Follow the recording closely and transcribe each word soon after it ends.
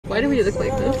Why do we look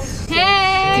like this?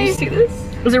 Hey! Do you see this?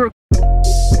 Is it What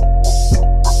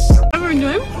are we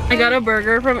doing? I got a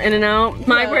burger from In-N-Out.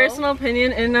 My personal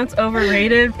opinion, In-N-Out's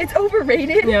overrated. It's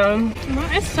overrated? Yeah.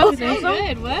 It's so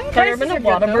good. What? Have you ever been to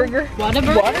Whataburger?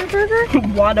 Whataburger?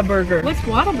 Whataburger. What's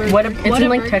Whataburger? It's in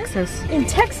like Texas. In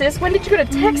Texas? When did you go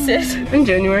to Texas? In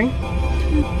January.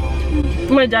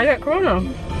 My dad got corona.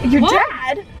 Your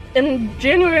dad? In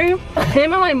January,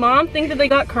 him and my mom think that they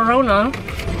got corona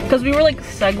because we were like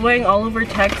segueing all over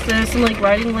Texas and like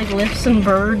riding like lifts and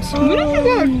birds. When did you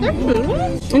go to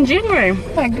Texas? In January.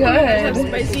 Oh my god.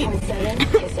 Spicy.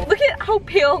 Look at how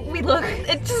pale we look.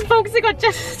 It's just focusing on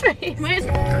Jess's face.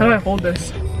 How do I hold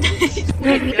this?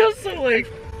 It feels so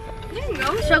like.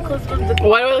 I'm so close to the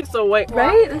Why do I look so white?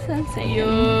 Right? That's what I'm saying.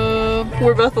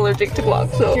 We're both allergic to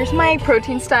guac, so. Here's my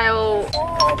protein style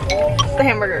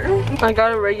hamburger. I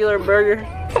got a regular burger.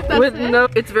 With no,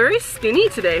 it's very skinny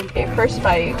today. Okay, first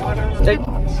bite.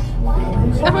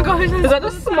 Oh my gosh, Is that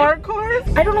a smart card?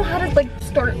 I don't know how to like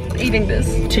start eating this.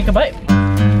 Take a bite.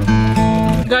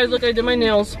 Guys, look, I did my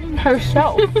nails.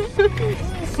 Herself.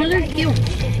 those are cute.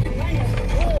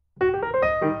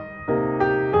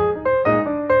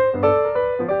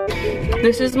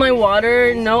 This is my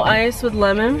water, no ice with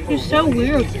lemon. You're so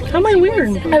weird. How am I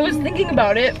weird? I was thinking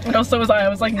about it. Oh, so was I. I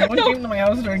was like, no one came to my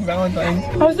house during Valentine's.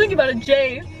 I was thinking about it,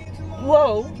 J-Lo.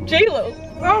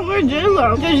 Oh, we're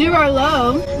J-Lo. Because you are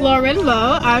Lo. Lauren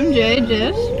Lo. I'm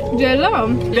J-Lo.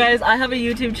 Guys, I have a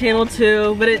YouTube channel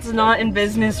too, but it's not in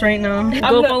business right now.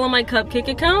 Go follow my cupcake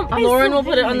account. Lauren will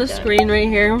put it on the screen right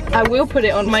here. I will put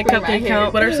it on My screen cupcake right account.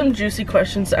 here. What are some juicy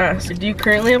questions to ask? Do you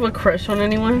currently have a crush on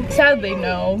anyone? Sadly,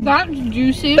 no. That's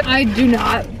juicy. I do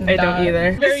not. I don't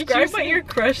either. Very Describe juicy. what your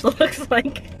crush looks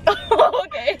like.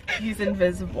 Okay. He's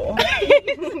invisible.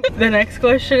 The next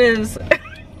question is,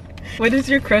 what is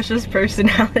your crush's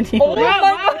personality Oh like? my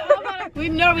god. We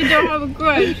know we don't have a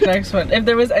crush. Next one. If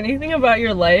there was anything about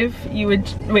your life, you would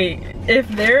wait. If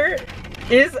there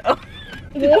is,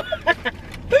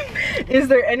 is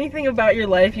there anything about your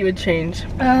life you would change?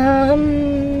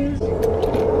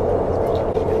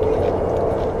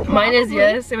 Mine is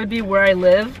yes. It would be where I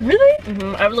live.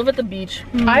 Really? I would live at the beach.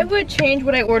 I would change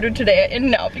what I ordered today at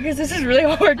In-N-Out because this is really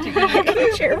hard to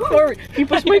eat. Chair forward. Can you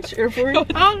push my chair forward? I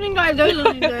don't think I do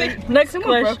anything. Next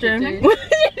Someone broke question. it, dude. You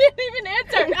didn't even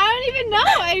answer. I don't even know.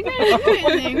 I didn't do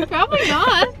anything. Probably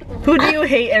not. Who do you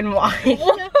hate and why?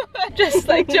 Just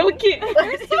like joking.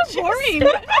 You're so boring.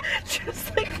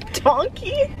 Just like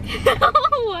donkey.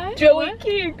 What? Joey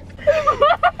King.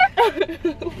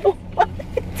 What?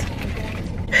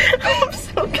 I'm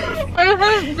so confused. I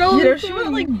have Yo, she was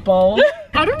like bald.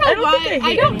 I don't know I don't why. think I I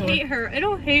hate don't anyone. hate her. I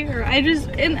don't hate her. I just,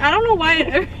 and I don't know why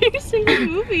in every single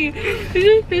movie it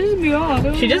just pisses me off. I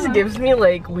don't She just know. gives me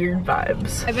like weird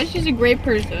vibes. I bet she's a great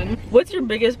person. What's your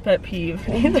biggest pet peeve?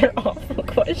 These are awful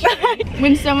questions.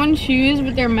 When someone chews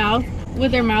with their mouth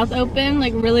open,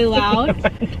 like really loud,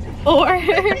 or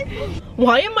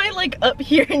Why am I like up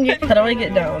here and you? How do I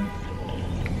get down?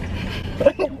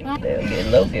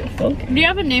 Get funky. do you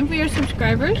have a name for your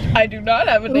subscribers? I do not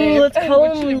have a name. Let's call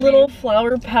What should them it little be?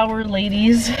 flower power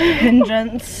ladies and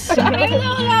gents.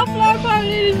 Hello, flower power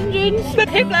ladies and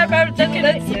gents. Hey, Black Rabbit, What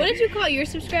did you call your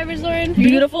subscribers, Lauren?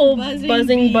 Beautiful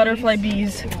buzzing bees. butterfly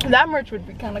bees. That merch would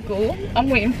be kind of cool. I'm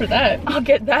waiting for that. I'll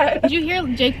get that. Did you hear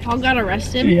Jake Paul got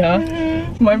arrested?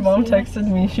 Yeah. My mom texted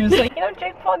me. She was like, you know,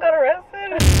 Jake Paul got arrested.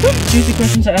 Juicy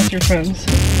questions to ask your friends.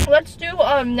 Let's do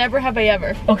never have I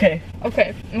ever. Okay.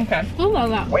 Okay. Ooh la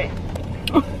la. Wait.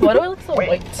 Why do I look so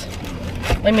white?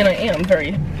 I mean, I am very.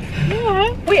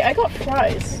 Yeah. Wait, I got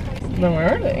fries. No,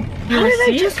 where are they? How did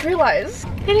I just realize?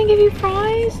 They didn't give you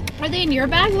fries? Are they in your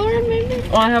bag, Lauren, maybe?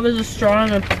 All I have is a straw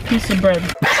and a piece of bread.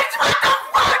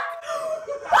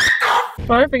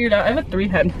 Well, I figured out I have a 3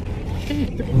 head.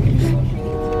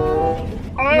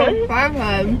 I have 5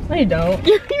 head. No, you don't.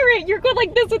 You're right. You're good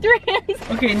like this with your hands.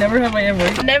 Okay, never have I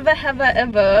ever. Never have I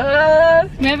ever.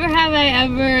 Never have I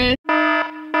ever.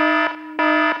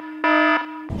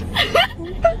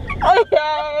 I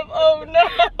have. Oh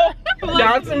no.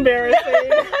 That's embarrassing.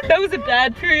 That was a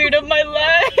bad period of my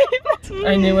life.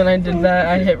 I knew when I did that,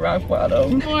 I hit rock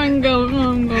bottom. Lauren, go.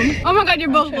 Lauren, go. Oh my god, you're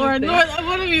both Lauren. Lauren,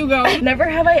 one of you go. Never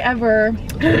have I ever.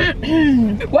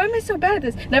 Why am I so bad at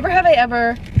this? Never have I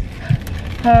ever.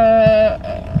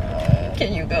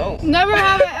 Can you go? Never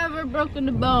have I ever broken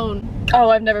a bone. Oh,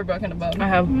 I've never broken a bone. I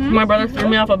have. My brother threw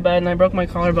me off a bed and I broke my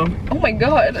collarbone. Oh my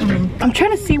god. I'm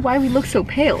trying to see why we look so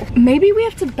pale. Maybe we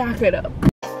have to back it up.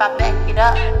 If I back it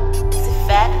up, is it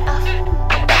fat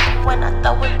enough? When I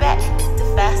throw it back, is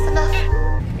it fast enough?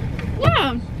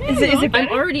 Yeah.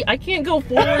 I can't go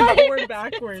forward,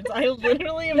 backwards. I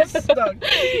literally am stuck.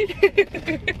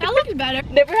 That looks better.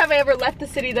 Never have I ever left the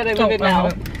city that I live in now.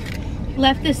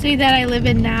 Left the city that I live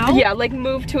in now? Yeah, like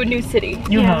moved to a new city.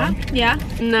 Yeah. Yeah.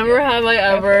 Never have I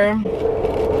ever.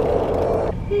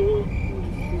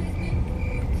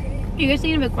 You guys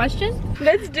thinking of a question?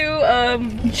 Let's do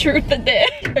truth or dare.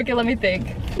 Okay, let me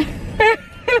think.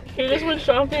 He just went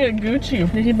shopping at Gucci.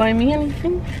 Did he buy me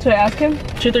anything? Should I ask him?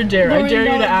 Truth or dare? I dare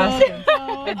you to ask him.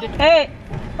 Hey!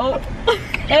 Oh!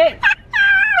 Hey!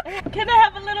 Can I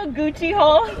have a little Gucci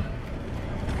haul? You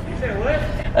said what?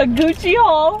 A Gucci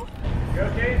haul? You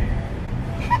okay?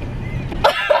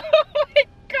 Oh my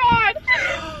god!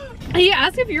 He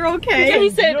asked if you're okay. Yeah, he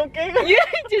said, okay? yeah,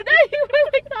 he did that? He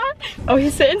went like that? Oh,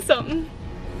 he's saying something. You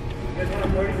guys want to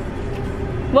party?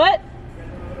 What? You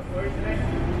guys want to party tonight?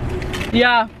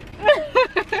 Yeah.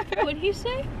 What'd he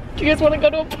say? Do you guys want to go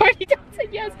to a party? Don't say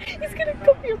yes. He's gonna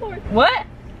come here more. What?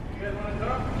 You guys want to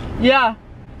talk? Yeah.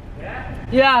 Yeah?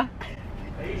 Yeah.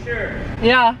 Are you sure?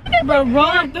 Yeah. Bro, roll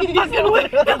up the fucking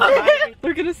window.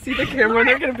 They're gonna see the camera and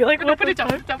they're gonna be like, what the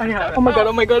fuck? Oh my god,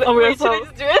 oh my god, oh my god. Wait, should I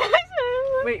just do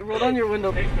it? Wait, roll down your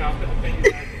window. Thanks, man. I'll send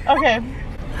you guys. Okay.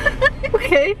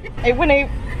 Okay. 818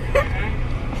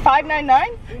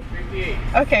 599? 58.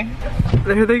 Okay.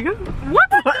 There they go. What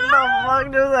the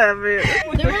fuck does that mean?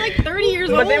 They were like 30 years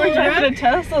old. But they were driving to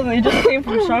Tesla and they just came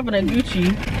from shopping at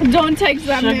Gucci. Don't text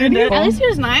that Sugar man. daddy. At least he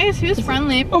was nice. He was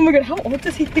friendly. Oh my god, how old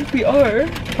does he think we are?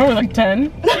 Probably like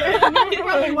 10.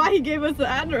 Probably why he gave us the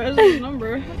address and the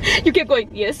number. You kept going,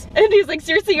 yes. And he's like,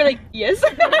 seriously? You're like, yes.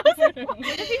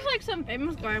 He's like some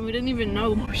famous guy and we didn't even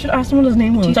know. We should ask him what his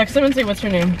name was. Text him and say, what's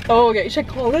your name? Oh, okay. Should I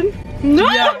call him? No!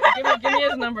 Yeah, give me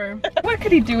his number. What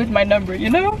could he do with my number, you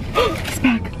know? He's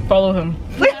back. Follow him.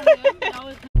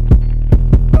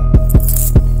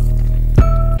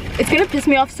 It's gonna piss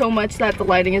me off so much that the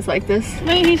lighting is like this.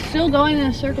 Wait, he's still going in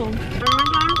a circle.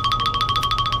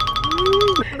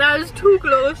 That is too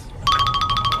close.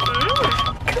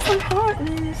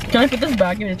 Can I put this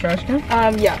back in your trash can?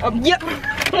 Yeah. Yep.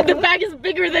 The bag is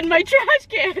bigger than my trash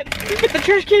can. Put the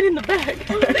trash can in the bag.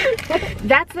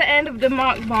 That's the end of the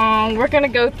mukbang. We're gonna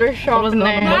go thrift shopping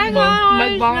not now. a Bye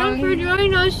guys, Mukbang. thanks for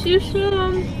joining us. See you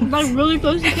soon. Like really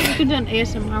close to getting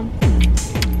ASMR.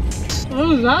 What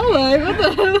was that like? What the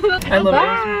hell? I love it.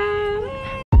 Bye.